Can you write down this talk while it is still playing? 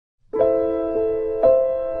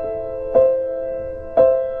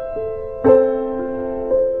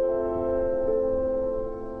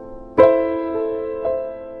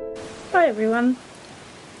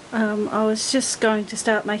I was just going to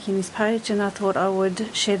start making this page, and I thought I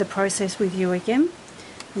would share the process with you again.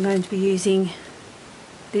 I'm going to be using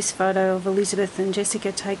this photo of Elizabeth and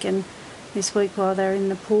Jessica taken this week while they're in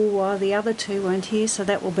the pool, while the other two weren't here, so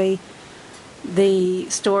that will be the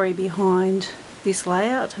story behind this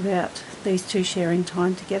layout about these two sharing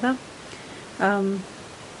time together.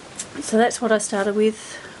 So that's what I started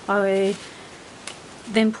with. I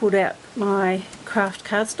then pulled out my craft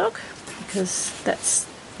cardstock because that's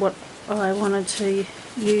what I wanted to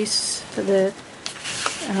use for the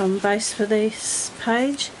base for this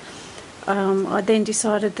page. I then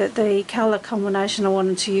decided that the colour combination I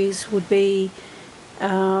wanted to use would be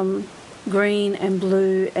green and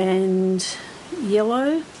blue and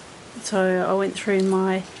yellow. So I went through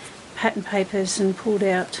my pattern papers and pulled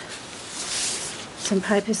out some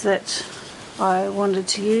papers that I wanted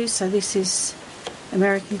to use. So this is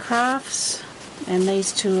American Crafts, and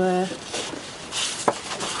these two are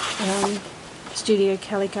Studio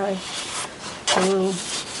Calico. So we'll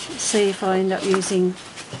see if I end up using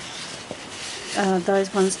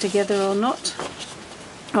those ones together or not.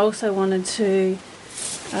 I also wanted to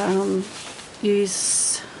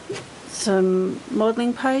use some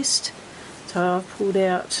modelling paste, so I've pulled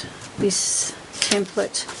out this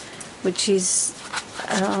template, which is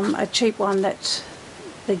a cheap one that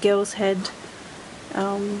the girls had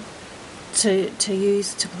to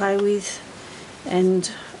use to play with,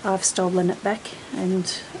 and I've stolen it back,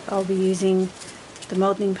 and I'll be using the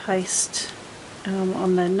modelling paste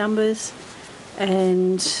on the numbers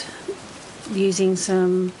and using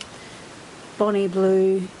some Bonnie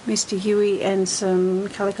Blue Mr. Huey and some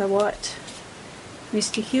Calico White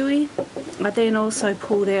Mr. Huey. I then also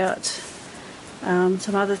pulled out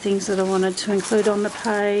some other things that I wanted to include on the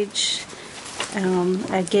page.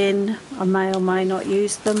 Again, I may or may not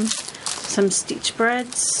use them. Some stitch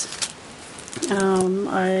brads.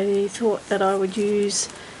 I thought that I would use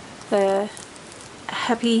the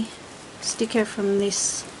Happy sticker from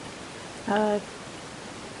this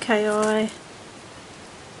KI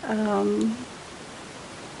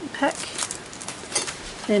pack.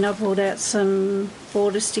 Then I pulled out some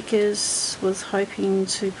border stickers, was hoping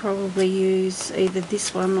to probably use either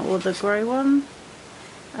this one or the grey one,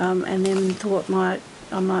 and then thought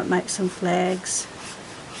I might make some flags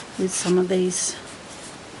with some of these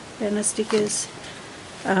banner stickers.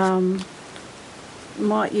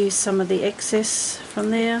 Might use some of the excess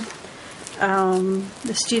from there.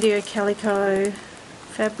 The Studio Calico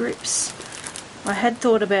fabrics. I had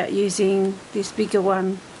thought about using this bigger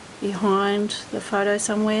one behind the photo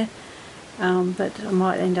somewhere, but I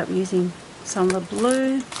might end up using some of the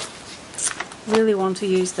blue. Really want to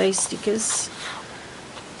use these stickers,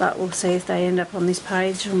 but we'll see if they end up on this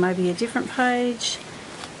page or maybe a different page.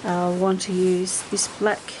 I want to use this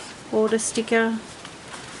black border sticker.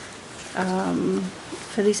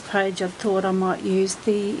 For this page I thought I might use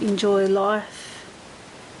the Enjoy Life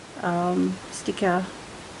sticker,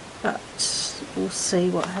 but we'll see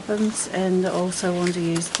what happens. And I also want to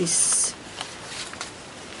use this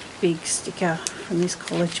big sticker from this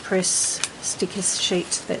College Press sticker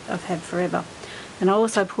sheet that I've had forever. And I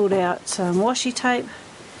also pulled out some washi tape,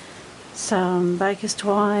 some baker's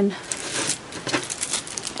twine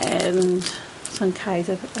and some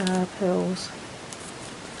Kaiser pearls.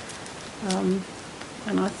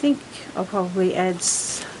 And I think I'll probably add,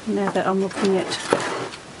 now that I'm looking at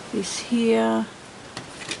this here,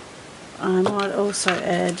 I might also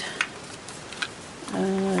add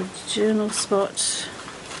a journal spot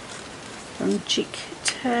from Chick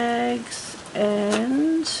Tags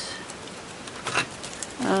and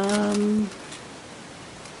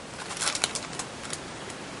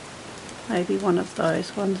maybe one of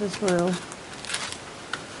those ones as well.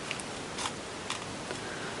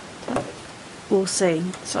 We'll see.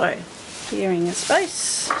 So, clearing a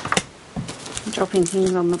space, dropping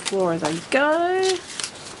things on the floor as I go.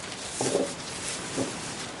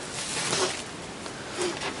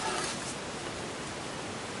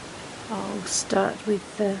 I'll start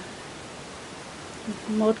with the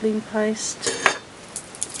modelling paste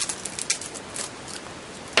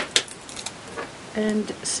and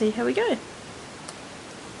see how we go.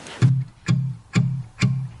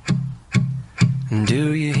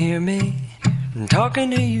 Do you hear me? I'm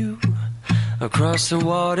talking to you across the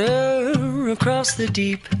water, across the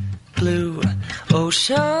deep blue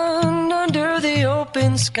ocean, under the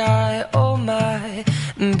open sky. Oh my,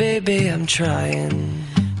 baby, I'm trying.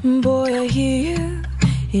 Boy, I hear you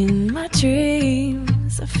in my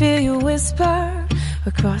dreams. I feel you whisper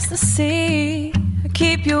across the sea. I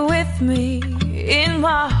keep you with me in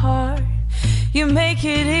my heart. You make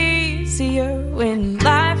it easier when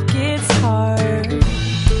life gets hard.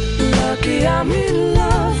 Lucky I'm in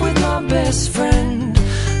love with my best friend.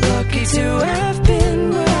 Lucky to have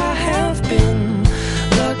been where I have been.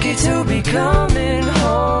 Lucky to be coming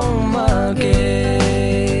home again.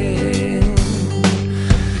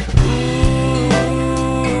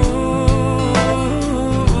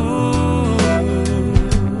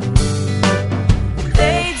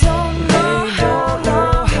 They don't know how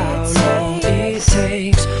long it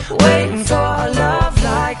takes waiting for a love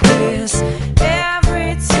like this.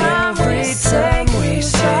 Every time we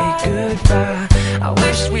say goodbye, I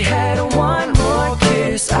wish we had one more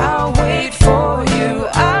kiss. I'll wait for you,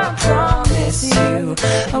 I promise you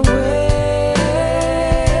I will.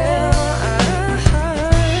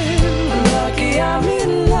 Lucky I'm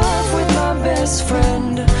in love with my best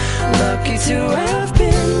friend. Lucky to have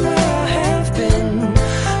been where I have been.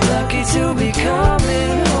 Lucky to be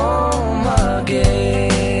coming home again.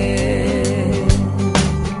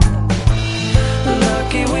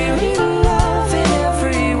 Lucky we're in love in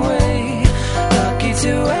every way. Lucky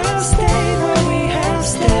to have stayed where we have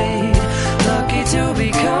stayed. Lucky to be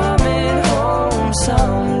coming home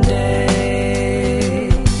someday.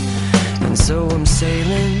 And so I'm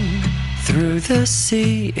sailing through the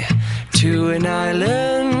sea to an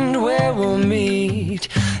island where we'll meet.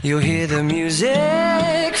 You'll hear the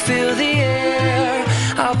music, feel the air.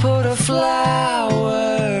 I'll put a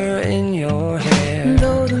flower in your hair.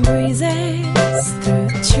 Golden breezes through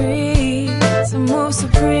the trees move so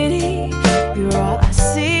pretty. You're all I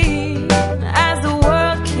see as the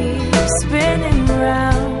world keeps spinning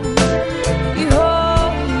round. You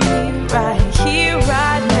hold me right here,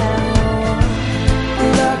 right now.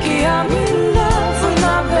 Lucky I'm in love with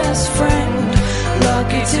my best friend.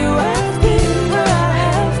 Lucky to have been where I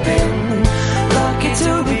have been. Lucky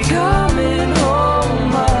to be coming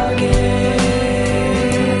home again.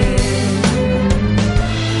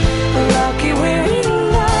 Lucky we're in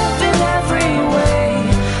love in every way.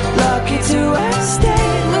 Lucky to have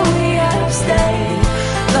stayed where we have stayed.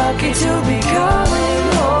 Lucky to be coming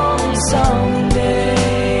home someday.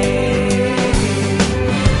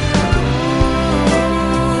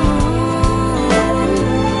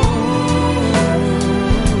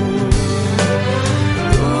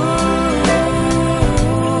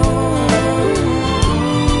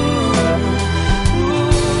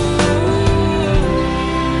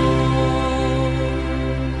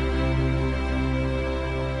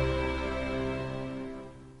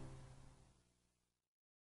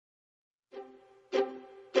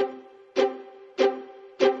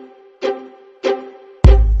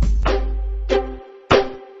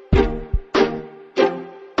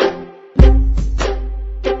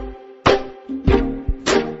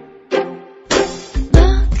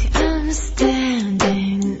 Look, I'm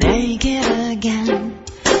standing naked again,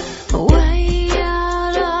 way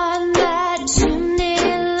out on that chimney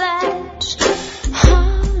ledge.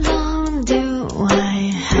 How long do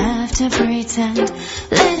I have to pretend?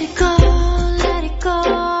 Let it go, let it go,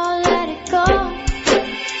 let it go.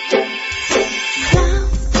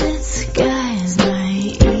 Clouded skies, my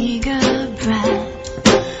eager breath,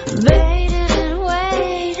 baited and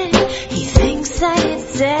waiting. He thinks I get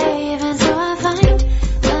saved, and so I find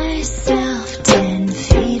myself 10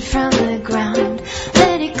 feet from the ground.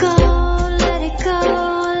 Let it go, let it go,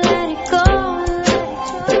 let it go,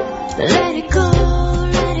 let it go,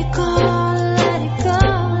 let it go, let it go.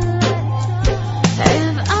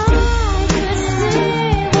 If I could see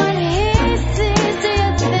what he sees, do you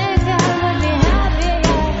think I would be happy?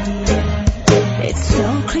 It's so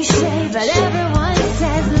cliche, but everyone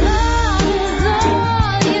says love is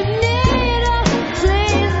all you need. Oh,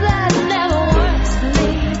 please, that never works for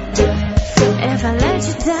me. If I let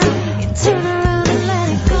you down, you can turn around and let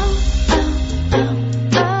it go. Oh, oh,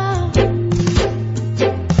 oh.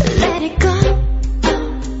 Let it go. Oh,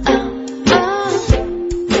 oh, oh.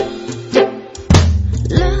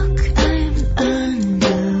 Look, I'm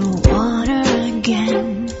underwater again,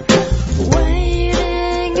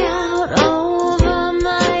 waiting out over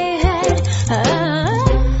my head.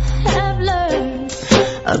 I've learned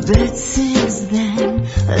a bit since then.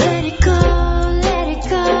 Let it go, let it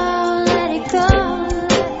go, let it go.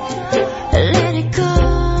 Let it go,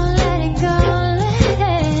 let it go,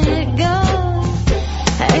 let it go.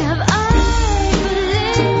 If I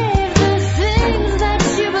believed the things that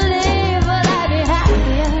you believe, would I be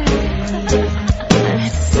happier?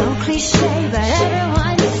 It's so cliche, but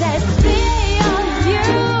everyone says be your you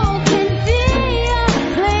can be your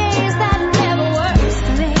place. That never works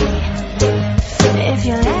for me. If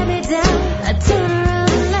you let me down, I turn around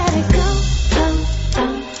and let it go. Oh,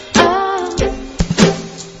 oh, oh.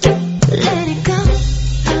 Let it go.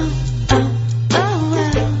 Oh, oh, oh,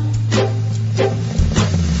 oh.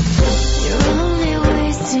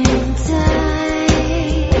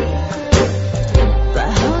 tight by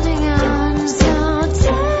holding on so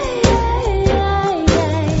tight.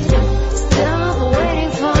 Stop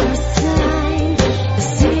waiting for a sign. The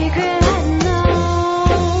secret I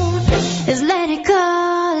know is let it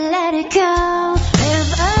go, let it go.